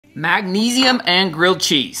Magnesium and grilled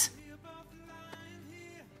cheese.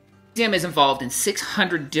 Magnesium is involved in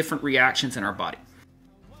 600 different reactions in our body.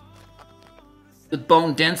 With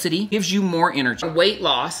bone density, gives you more energy. Weight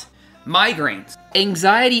loss, migraines,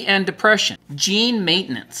 anxiety and depression, gene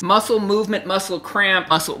maintenance, muscle movement, muscle cramp,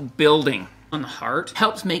 muscle building. On the heart,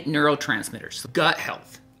 helps make neurotransmitters, gut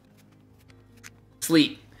health.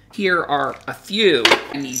 Sleep. Here are a few: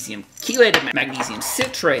 magnesium chelated, magnesium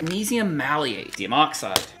citrate, magnesium malate, magnesium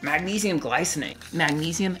oxide, magnesium glycinate,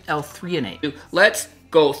 magnesium threonate. Let's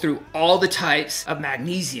go through all the types of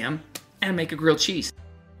magnesium and make a grilled cheese.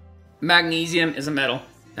 Magnesium is a metal.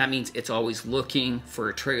 That means it's always looking for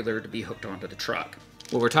a trailer to be hooked onto the truck.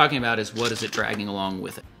 What we're talking about is what is it dragging along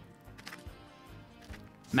with it.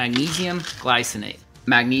 Magnesium glycinate.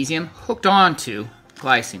 Magnesium hooked onto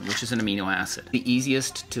glycine, which is an amino acid. The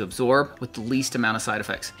easiest to absorb with the least amount of side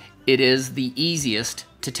effects. It is the easiest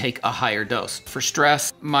to take a higher dose. For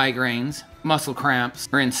stress, migraines, muscle cramps,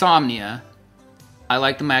 or insomnia, I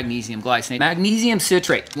like the magnesium glycinate. Magnesium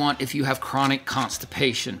citrate, if you have chronic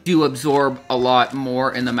constipation, do absorb a lot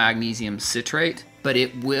more in the magnesium citrate, but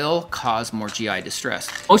it will cause more GI distress.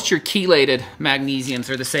 Most of your chelated magnesiums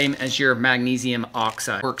are the same as your magnesium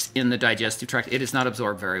oxide. Works in the digestive tract. It is not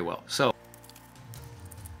absorbed very well. So,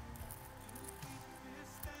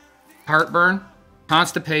 heartburn,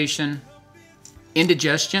 constipation,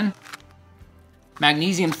 indigestion,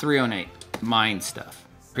 magnesium threonate, mind stuff.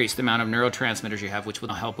 Increase the amount of neurotransmitters you have, which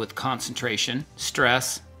will help with concentration,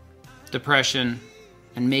 stress, depression,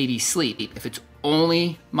 and maybe sleep, if it's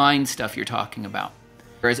only mind stuff you're talking about.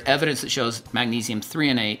 There is evidence that shows magnesium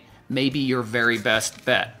threonate may be your very best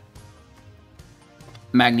bet.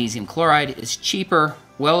 Magnesium chloride is cheaper,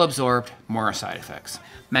 well absorbed, more side effects.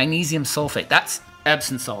 Magnesium sulfate, that's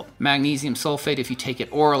Epsom salt. Magnesium sulfate, if you take it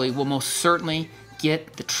orally, will most certainly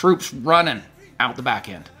get the troops running out the back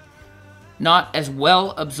end. Not as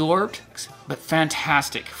well absorbed, but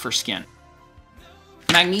fantastic for skin.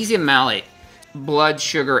 Magnesium malate, blood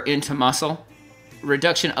sugar into muscle,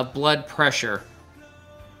 reduction of blood pressure.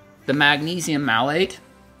 The magnesium malate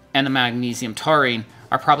and the magnesium taurine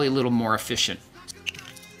are probably a little more efficient.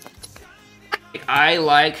 I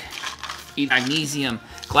like magnesium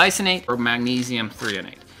glycinate or magnesium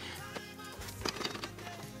threonate.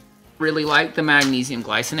 Really like the magnesium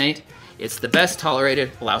glycinate. It's the best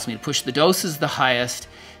tolerated, allows me to push the doses the highest.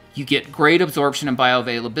 You get great absorption and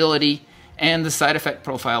bioavailability, and the side effect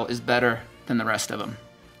profile is better than the rest of them.